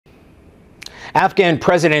Afghan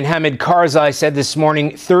President Hamid Karzai said this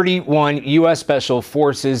morning 31 U.S. Special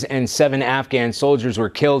Forces and 7 Afghan soldiers were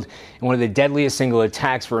killed in one of the deadliest single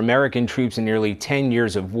attacks for American troops in nearly 10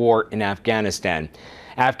 years of war in Afghanistan.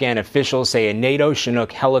 Afghan officials say a NATO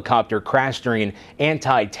Chinook helicopter crashed during an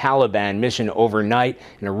anti-Taliban mission overnight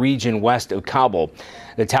in a region west of Kabul.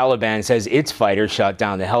 The Taliban says its fighters shot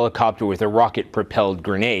down the helicopter with a rocket-propelled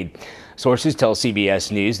grenade. Sources tell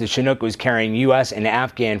CBS News the Chinook was carrying U.S. and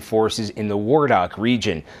Afghan forces in the Wardak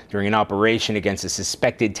region during an operation against a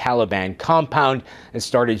suspected Taliban compound that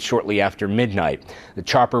started shortly after midnight. The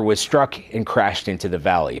chopper was struck and crashed into the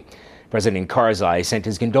valley. President Karzai sent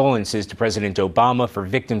his condolences to President Obama for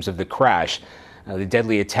victims of the crash. The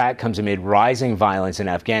deadly attack comes amid rising violence in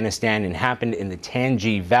Afghanistan and happened in the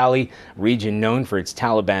Tangi Valley, region known for its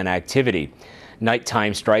Taliban activity.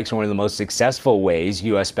 Nighttime strikes are one of the most successful ways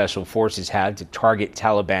U.S. Special Forces have to target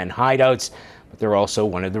Taliban hideouts, but they're also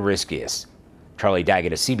one of the riskiest. Charlie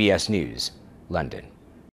Dagata, CBS News, London.